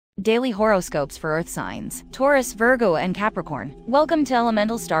Daily horoscopes for Earth signs, Taurus, Virgo, and Capricorn. Welcome to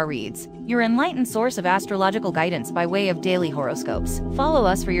Elemental Star Reads, your enlightened source of astrological guidance by way of daily horoscopes. Follow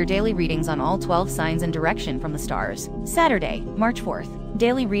us for your daily readings on all 12 signs and direction from the stars. Saturday, March 4th.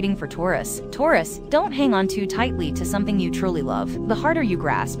 Daily reading for Taurus. Taurus, don't hang on too tightly to something you truly love. The harder you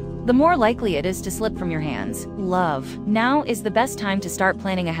grasp, the more likely it is to slip from your hands. Love. Now is the best time to start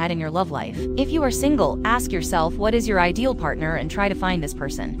planning ahead in your love life. If you are single, ask yourself what is your ideal partner and try to find this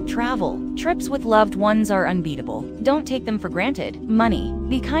person. Travel. Trips with loved ones are unbeatable. Don't take them for granted. Money.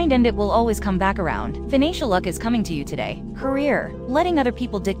 Be kind and it will always come back around. Financial luck is coming to you today. Career. Letting other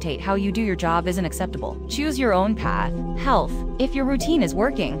people dictate how you do your job isn't acceptable. Choose your own path. Health. If your routine is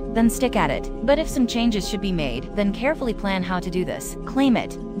working, then stick at it. But if some changes should be made, then carefully plan how to do this. Claim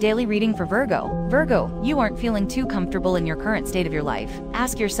it. Daily reading for Virgo. Virgo, you aren't feeling too comfortable in your current state of your life.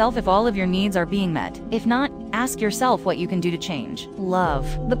 Ask yourself if all of your needs are being met. If not, ask yourself what you can do to change.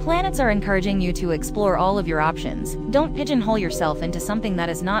 Love. The planets are encouraging you to explore all of your options. Don't pigeonhole yourself into something that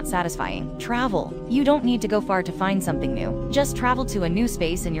is not satisfying. Travel. You don't need to go far to find something new. Just travel to a new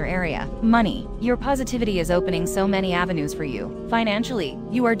space in your area. Money. Your positivity is opening so many avenues for you. Financially,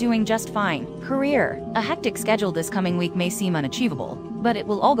 you are doing just fine. Career. A hectic schedule this coming week may seem unachievable, but it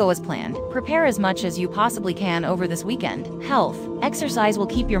will all go as planned. Prepare as much as you possibly can over this weekend. Health. Exercise will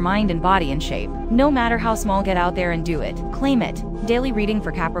keep your mind and body in shape. No matter how small, get out there and do it. Claim it. Daily reading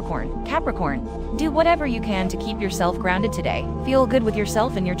for Capricorn. Capricorn, do whatever you can to keep yourself grounded today. Feel good with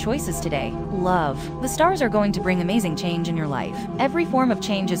yourself and your choices today. Love. The stars are going to bring amazing change in your life. Every form of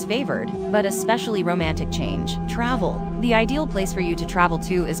change is favored, but especially romantic change. Travel. The ideal place for you to travel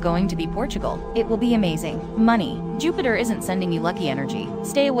to is going to be Portugal. It will be amazing. Money. Jupiter isn't sending you lucky energy.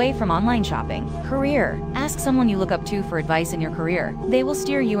 Stay away from online shopping. Career. Ask someone you look up to for advice in your career. They will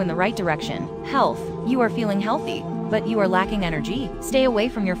steer you in the right direction. Health. You are feeling healthy, but you are lacking energy. Stay away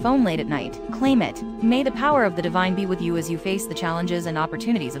from your phone late at night. Claim it. May the power of the divine be with you as you face the challenges and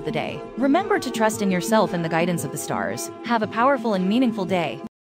opportunities of the day. Remember to trust in yourself and the guidance of the stars. Have a powerful and meaningful day.